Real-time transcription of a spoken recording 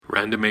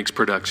Panda Makes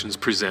Productions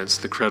presents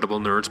the Credible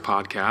Nerds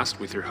podcast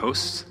with your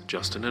hosts,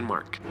 Justin and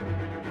Mark.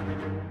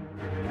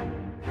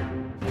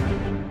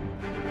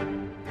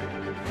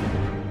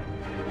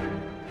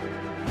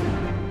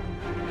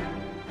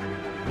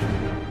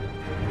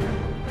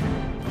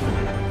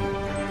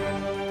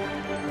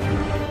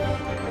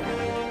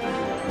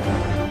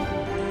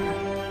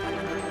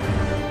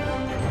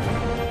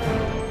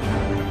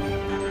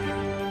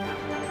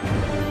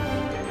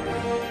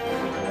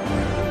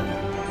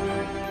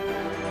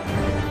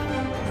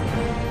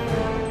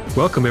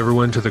 Welcome,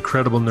 everyone, to the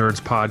Credible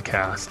Nerds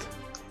podcast.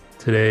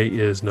 Today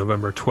is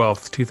November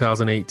 12th,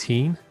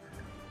 2018.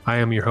 I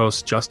am your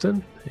host,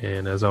 Justin,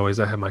 and as always,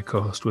 I have my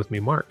co-host with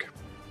me, Mark.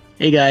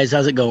 Hey, guys.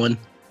 How's it going?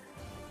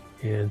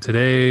 And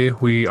today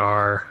we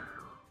are,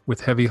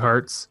 with heavy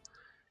hearts,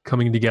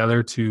 coming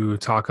together to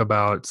talk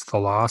about the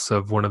loss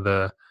of one of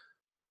the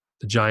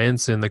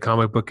giants in the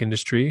comic book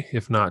industry,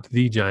 if not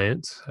the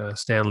giant,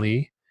 Stan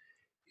Lee.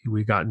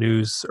 We got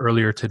news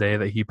earlier today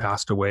that he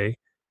passed away.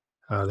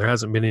 There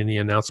hasn't been any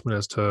announcement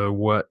as to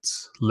what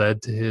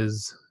led to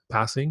his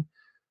passing,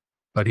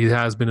 but he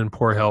has been in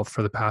poor health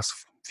for the past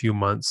few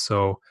months.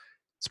 So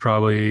it's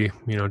probably,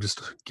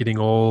 just getting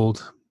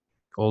old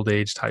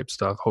age type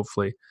stuff.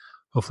 Hopefully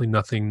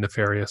nothing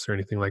nefarious or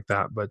anything like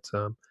that. But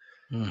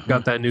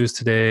got that news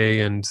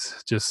today, and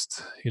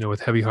just,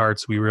 with heavy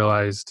hearts, we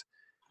realized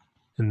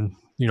and,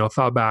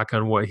 thought back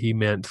on what he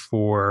meant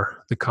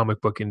for the comic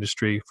book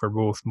industry, for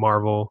both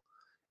Marvel.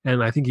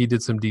 And I think he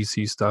did some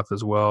DC stuff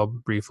as well,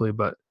 briefly,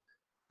 but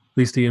at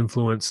least he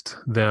influenced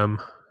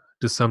them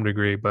to some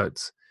degree.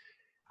 But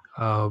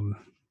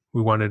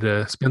we wanted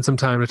to spend some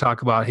time to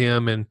talk about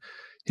him and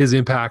his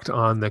impact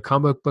on the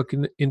comic book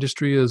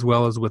industry, as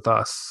well as with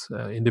us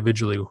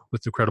individually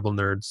with the Credible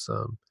Nerds.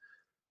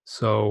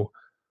 So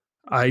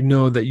I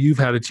know that you've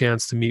had a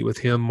chance to meet with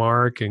him,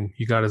 Mark, and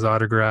you got his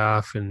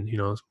autograph and,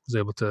 was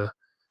able to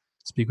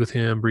speak with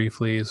him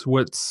briefly. So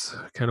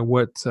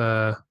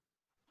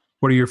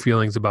what are your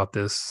feelings about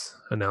this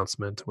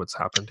announcement? What's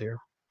happened here?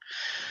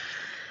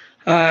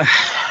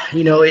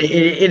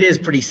 It is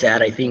pretty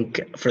sad. I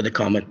think for the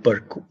comic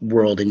book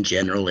world in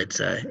general, it's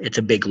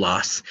a big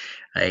loss.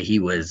 He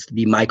was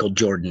the Michael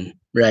Jordan,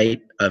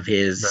 right, of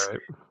his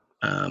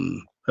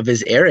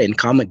era in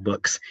comic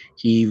books.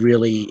 He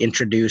really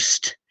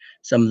introduced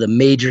some of the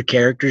major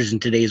characters in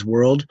today's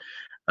world.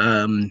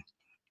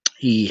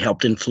 He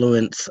helped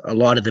influence a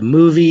lot of the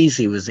movies.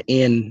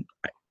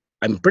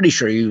 I'm pretty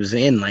sure he was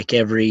in like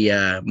every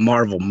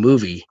Marvel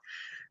movie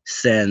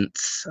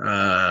since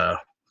the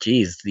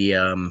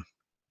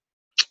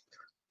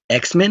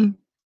X-Men.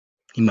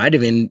 He might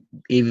have been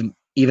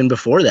even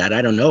before that.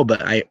 I don't know,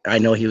 but I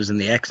know he was in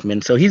the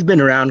X-Men. So he's been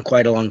around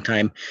quite a long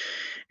time,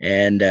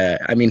 and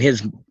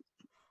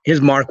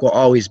his mark will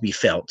always be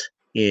felt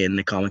in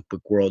the comic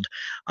book world.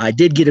 I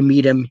did get to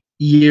meet him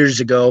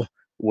years ago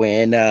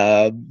when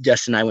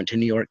Justin and I went to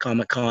New York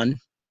Comic Con.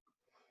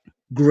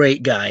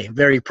 Great guy,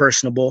 very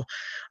personable.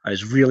 I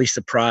was really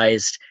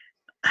surprised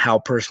how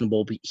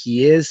personable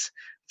he is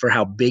for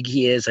how big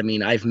he is. I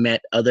mean, I've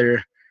met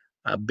other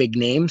big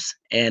names,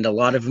 and a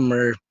lot of them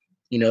are,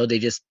 they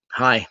just,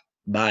 hi,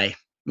 bye.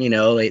 They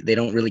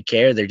don't really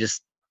care. They're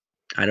just,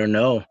 I don't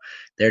know,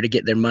 there to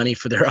get their money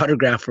for their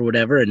autograph or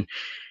whatever.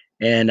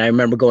 And I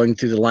remember going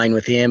through the line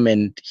with him,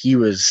 and he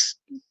was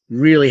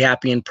really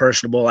happy and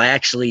personable.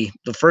 The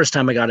first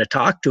time I got to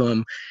talk to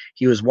him,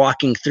 he was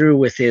walking through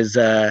with his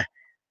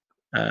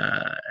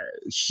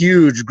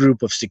huge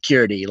group of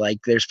security. Like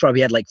there's probably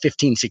had like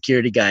 15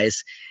 security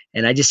guys,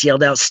 and I just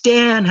yelled out,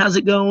 "Stan, how's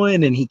it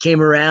going?" And he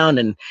came around,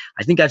 and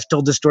I think I've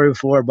told this story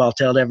before, but I'll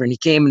tell it ever. And he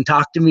came and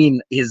talked to me,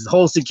 and his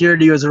whole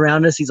security was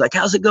around us. He's like,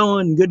 "How's it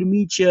going? Good to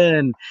meet you."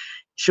 And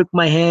shook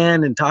my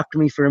hand and talked to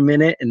me for a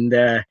minute, and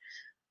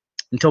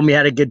told me he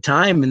had a good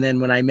time. And then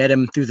when I met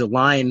him through the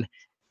line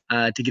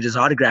to get his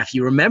autograph,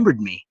 he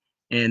remembered me,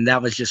 and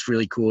that was just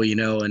really cool,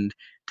 and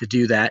to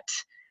do that.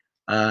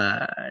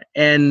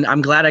 And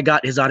I'm glad I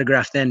got his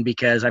autograph then,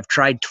 because I've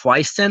tried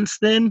twice since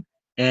then,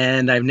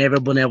 and I've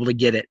never been able to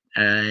get it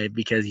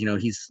because,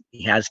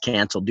 he has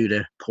canceled due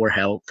to poor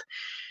health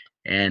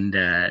and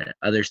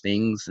other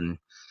things. And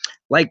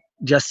like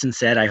Justin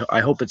said, I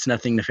hope it's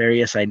nothing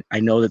nefarious. I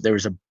know that there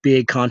was a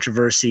big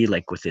controversy,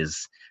 like with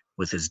his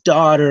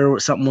daughter,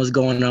 something was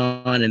going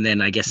on. And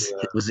then I guess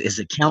it was his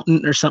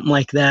accountant or something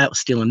like that was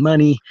stealing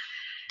money.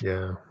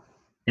 Yeah.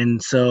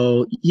 And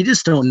so you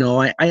just don't know.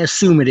 I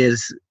assume it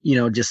is,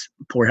 just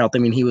poor health. I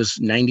mean, he was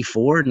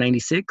 94,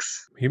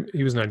 96?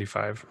 He was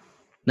 95.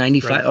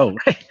 95? Right. Oh,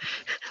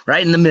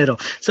 right in the middle.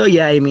 So,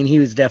 yeah, I mean, he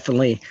was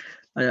definitely,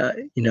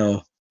 an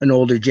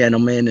older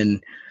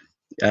gentleman.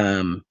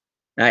 And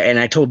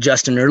I told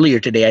Justin earlier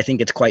today, I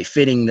think it's quite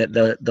fitting that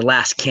the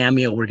last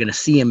cameo we're going to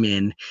see him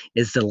in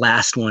is the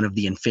last one of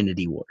the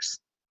Infinity Wars.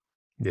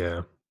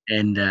 Yeah.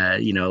 And,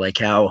 like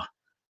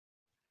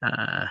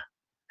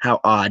how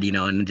odd,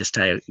 and just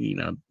how,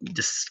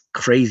 just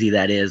crazy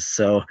that is.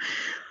 So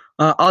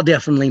I'll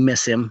definitely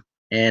miss him.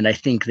 And I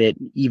think that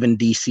even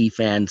DC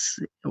fans,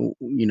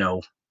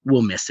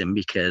 will miss him,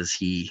 because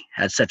he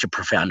had such a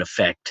profound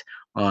effect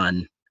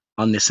on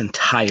this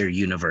entire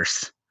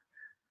universe.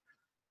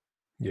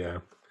 Yeah.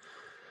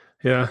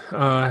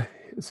 Yeah.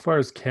 As far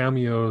as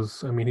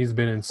cameos, I mean, he's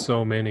been in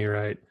so many,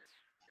 right?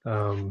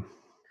 Um,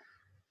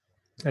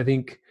 I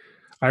think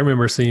I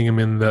remember seeing him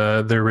in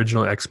the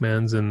original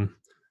X-Men's and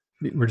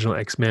the original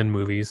X-Men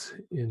movies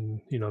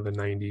in, the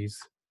 90s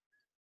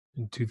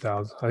in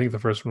 2000. I think the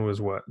first one was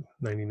what,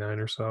 99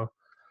 or so.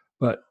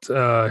 But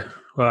well,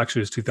 actually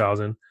it was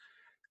 2000.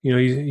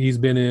 He's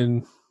been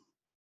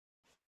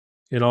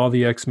in all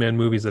the X-Men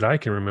movies that I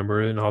can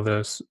remember, in all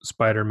the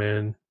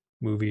Spider-Man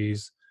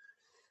movies.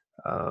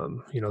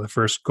 The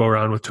first go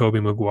around with Tobey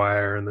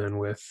Maguire, and then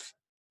with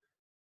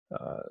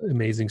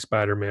Amazing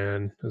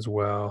Spider-Man as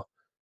well,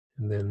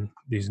 and then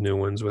these new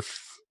ones with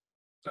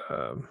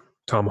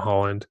Tom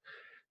Holland.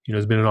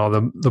 Has been in all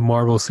the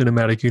Marvel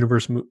Cinematic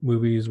Universe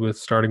movies, with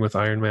starting with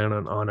Iron Man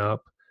on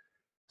up.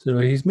 So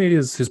he's made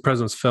his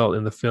presence felt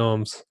in the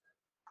films,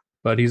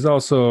 but he's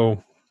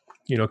also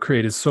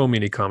created so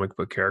many comic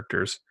book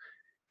characters.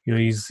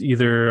 He's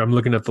either, I'm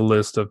looking at the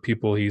list of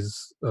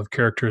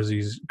characters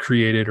he's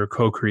created or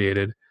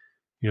co-created.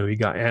 You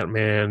got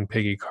Ant-Man,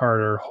 Peggy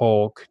Carter,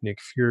 Hulk,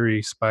 Nick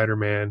Fury,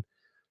 Spider-Man,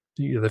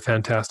 the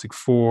Fantastic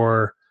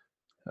Four,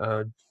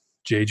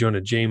 J.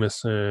 Jonah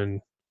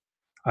Jameson,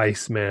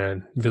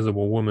 Iceman,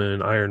 Invisible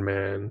Woman, Iron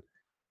Man.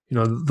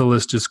 The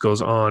list just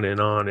goes on and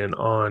on and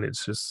on.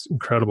 It's just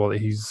incredible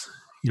that he's,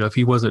 if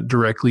he wasn't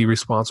directly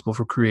responsible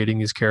for creating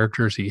these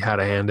characters, he had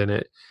a hand in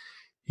it.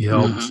 He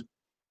helped. Mm-hmm.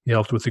 He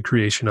helped with the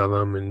creation of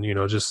them, and he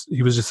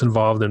was just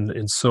involved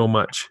in so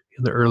much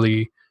in the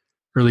early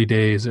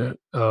days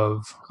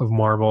of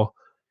Marvel.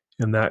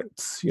 And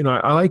that's,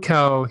 I like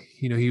how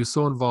he was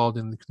so involved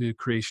in the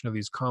creation of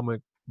these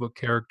comic book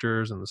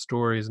characters and the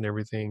stories and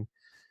everything.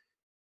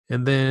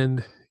 And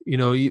then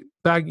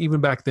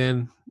even back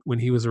then, when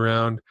he was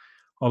around,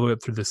 all the way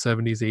up through the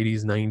 70s,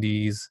 80s,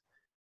 90s,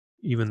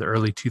 even the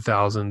early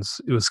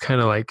 2000s, it was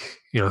kind of like,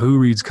 who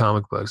reads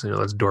comic books?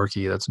 That's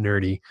dorky, that's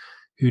nerdy.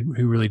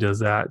 Who really does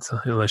that,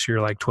 unless you're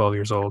like 12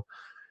 years old?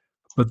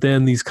 But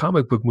then these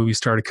comic book movies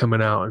started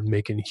coming out and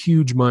making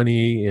huge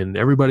money, and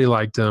everybody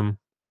liked them.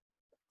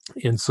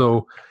 And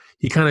so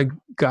he kind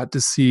of got to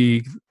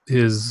see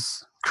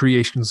his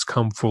creations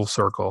come full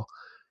circle.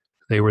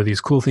 They were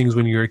these cool things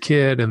when you were a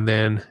kid, and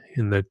then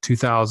in the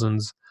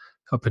 2000s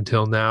up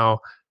until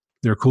now,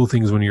 they're cool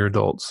things when you're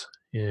adults.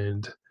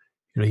 And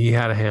he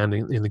had a hand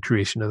in the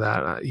creation of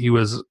that. He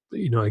was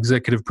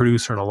executive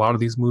producer in a lot of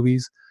these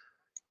movies.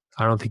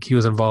 I don't think he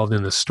was involved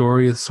in the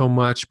story so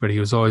much, but he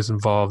was always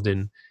involved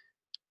in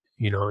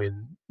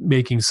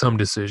making some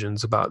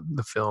decisions about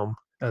the film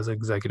as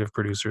executive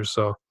producer.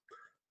 So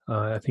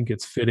I think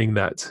it's fitting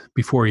that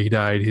before he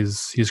died,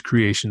 his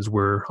creations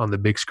were on the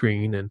big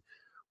screen and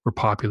were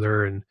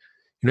popular, and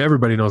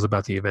everybody knows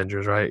about the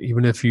Avengers, right?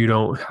 Even if you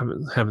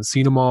haven't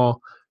seen them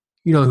all,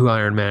 you know who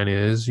Iron Man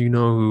is, you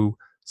know who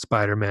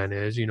Spider-Man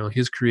is,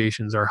 his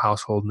creations are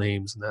household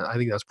names, and I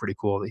think that's pretty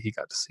cool that he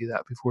got to see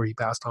that before he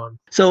passed on.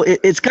 So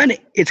it's kind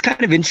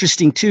of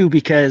interesting too,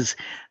 because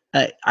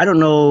I don't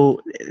know,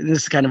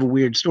 this is kind of a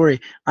weird story.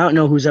 I don't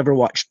know who's ever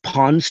watched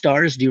Pawn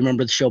Stars. Do you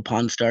remember the show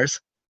Pawn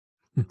Stars?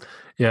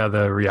 Yeah,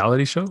 the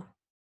reality show.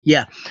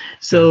 Yeah.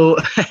 So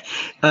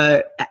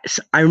I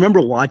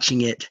remember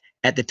watching it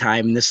at the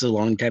time, and this is a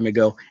long time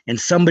ago, and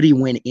somebody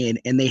went in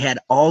and they had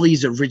all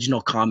these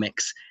original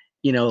comics,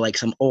 like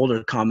some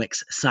older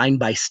comics signed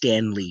by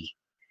Stan Lee.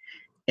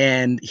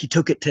 And he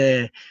took it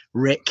to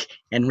Rick,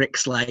 and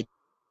Rick's like,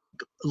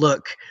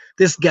 look,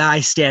 this guy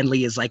Stan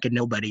Lee is like a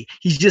nobody.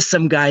 He's just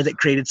some guy that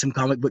created some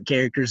comic book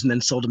characters and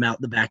then sold them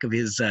out the back of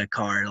his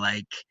car.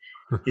 Like,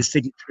 his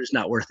signature is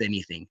not worth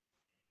anything.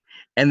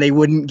 And they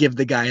wouldn't give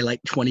the guy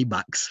like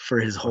 $20 for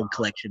his whole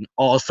collection,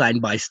 all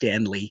signed by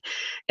Stan Lee.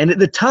 And at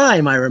the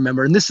time, I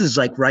remember, and this is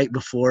like right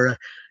before,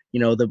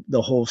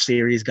 the whole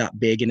series got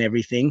big and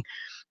everything.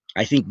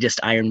 I think just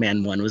Iron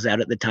Man 1 was out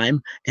at the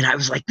time. And I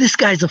was like, this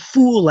guy's a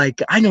fool.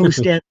 Like, I know who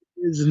Stan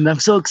is, and I'm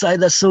so excited.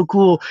 That's so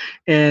cool.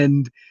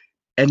 And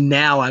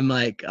now I'm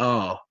like,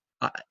 oh,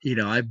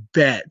 I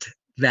bet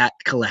that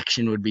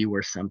collection would be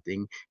worth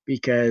something,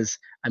 because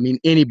I mean,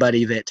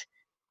 anybody that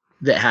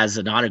has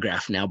an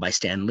autograph now by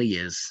Stan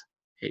Lee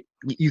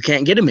you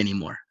can't get him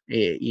anymore.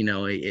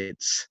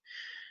 It's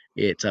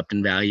up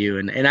in value,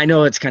 and I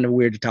know it's kind of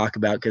weird to talk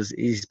about because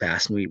he's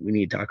passed, and we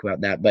need to talk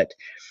about that, but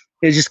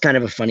it was just kind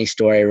of a funny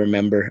story. I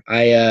remember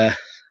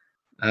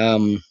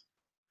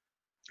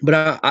but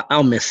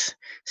I'll miss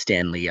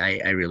Stan Lee.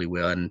 I really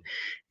will.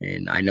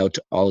 And I know,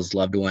 to all his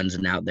loved ones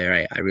and out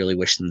there, I really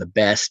wish them the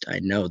best. I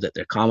know that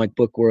their comic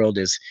book world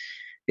is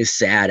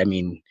sad. I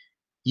mean,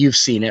 you've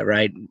seen it,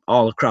 right?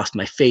 All across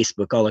my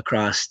Facebook, all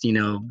across,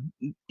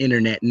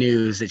 internet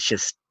news. It's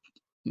just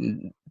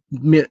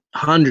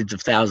hundreds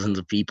of thousands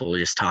of people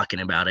just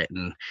talking about it.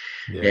 And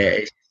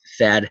it's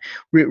sad,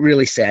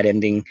 really sad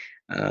ending.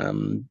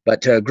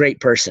 But a great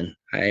person.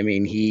 I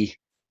mean, he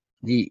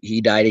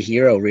died a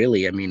hero,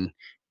 really. I mean,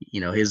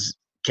 his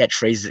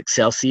catchphrase is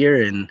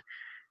Excelsior, and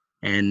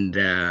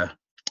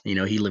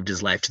he lived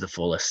his life to the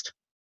fullest.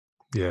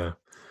 Yeah.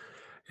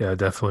 Yeah,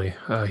 definitely.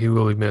 He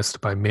will be missed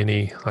by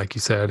many. Like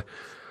you said,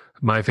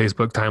 my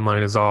Facebook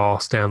timeline is all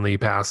Stan Lee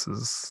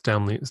passes.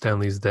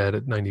 Stanley's dead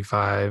at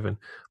 95, and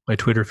my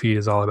Twitter feed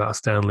is all about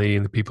Stan Lee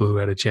and the people who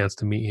had a chance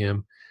to meet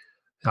him.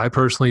 I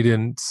personally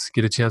didn't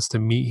get a chance to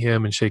meet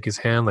him and shake his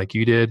hand like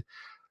you did,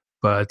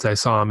 but I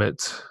saw him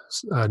at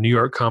New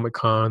York Comic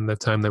Con the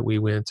time that we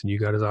went, and you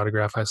got his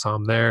autograph. I saw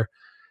him there.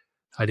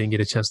 I didn't get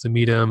a chance to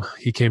meet him.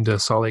 He came to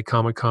Salt Lake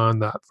Comic Con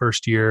that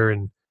first year,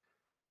 and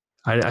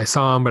I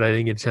saw him, but I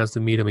didn't get a chance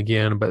to meet him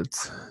again.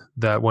 But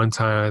that one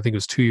time, I think it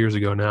was 2 years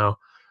ago now,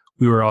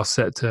 we were all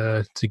set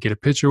to get a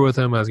picture with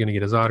him. I was going to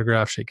get his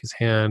autograph, shake his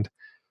hand,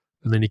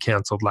 and then he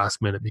canceled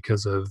last minute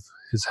because of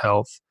his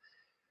health.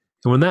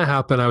 And when that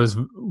happened, I was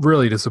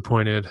really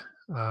disappointed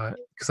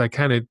because I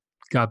kind of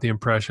got the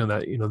impression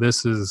that,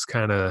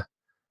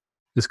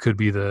 this could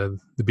be the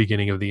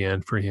beginning of the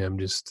end for him.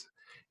 And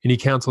he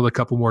canceled a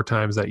couple more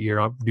times that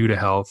year due to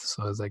health.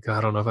 So I was like,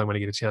 I don't know if I'm going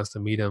to get a chance to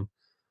meet him.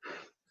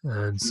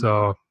 And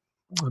so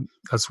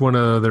that's one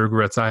of the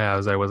regrets I have,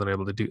 is I wasn't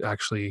able to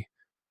actually,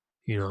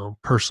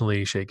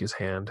 personally shake his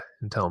hand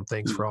and tell him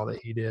thanks for all that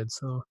he did.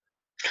 So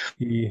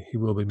he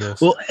will be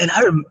missed. Well, and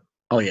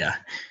oh yeah,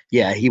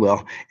 he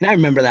will. And I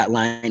remember that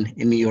line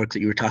in New York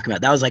that you were talking about.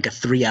 That was like a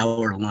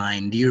 3-hour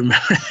line. Do you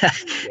remember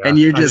that? Yeah, and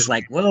you're just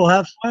like, well,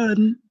 have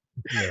fun.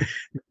 Yeah.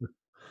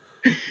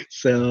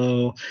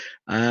 So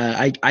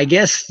I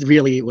guess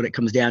really what it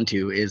comes down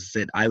to is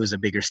that I was a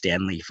bigger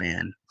Stan Lee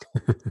fan.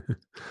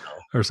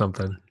 Or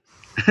something.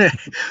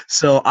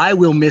 So I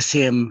will miss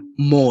him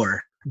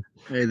more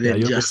than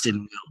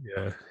Justin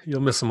will. Yeah,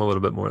 you'll miss him a little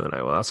bit more than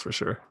I will, that's for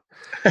sure.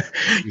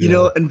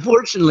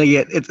 Unfortunately,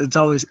 it's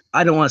always,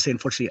 I don't want to say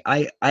unfortunately,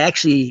 I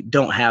actually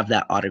don't have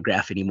that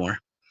autograph anymore.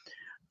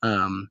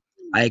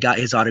 I got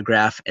his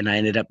autograph, and I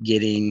ended up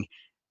getting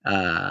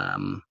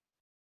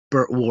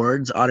Burt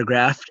Ward's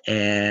autograph,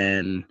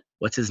 and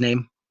what's his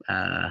name?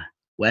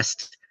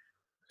 West.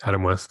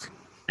 Adam West.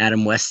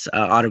 Adam West's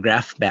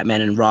autograph, Batman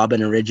and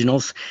Robin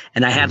originals,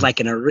 and I had like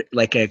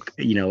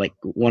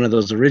one of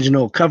those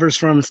original covers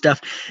from and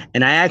stuff,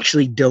 and I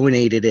actually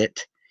donated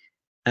it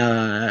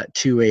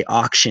to a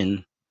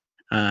auction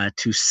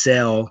to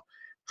sell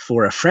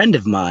for a friend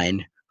of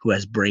mine who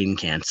has brain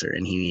cancer,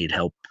 and he needed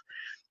help,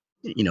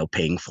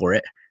 paying for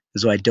it.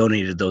 So I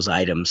donated those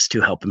items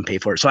to help him pay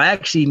for it. So I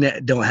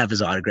actually don't have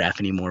his autograph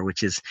anymore,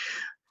 which is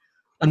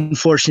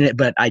unfortunate,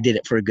 but I did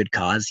it for a good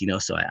cause,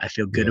 so I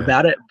feel good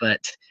about it. But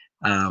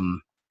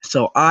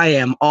so I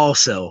am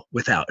also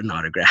without an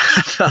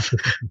autograph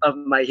of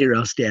my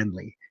hero Stan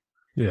Lee.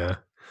 Yeah.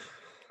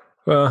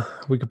 Well,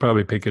 we could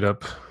probably pick it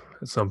up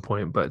at some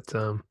point, but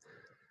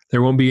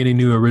there won't be any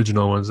new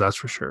original ones, that's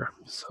for sure.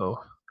 So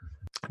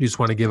I just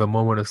want to give a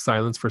moment of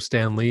silence for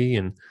Stan Lee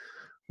and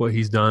what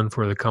he's done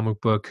for the comic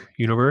book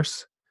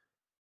universe.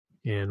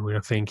 And we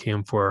want to thank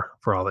him for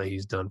all that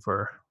he's done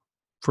for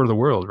the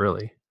world,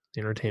 really,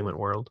 the entertainment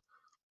world.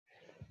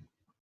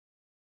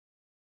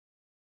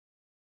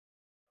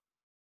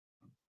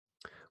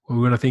 Well,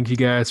 we want to thank you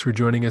guys for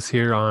joining us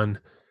here on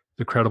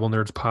the Credible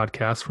Nerds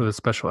podcast for this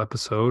special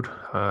episode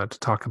to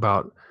talk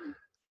about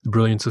the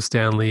brilliance of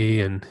Stan Lee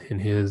and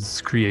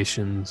his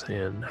creations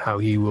and how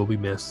he will be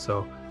missed.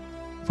 So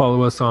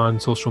follow us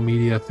on social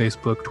media,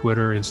 Facebook,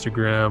 Twitter,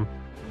 Instagram.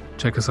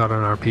 Check us out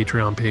on our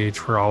Patreon page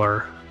for all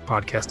our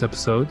podcast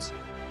episodes.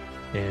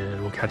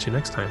 And we'll catch you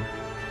next time.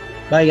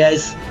 Bye,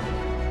 guys.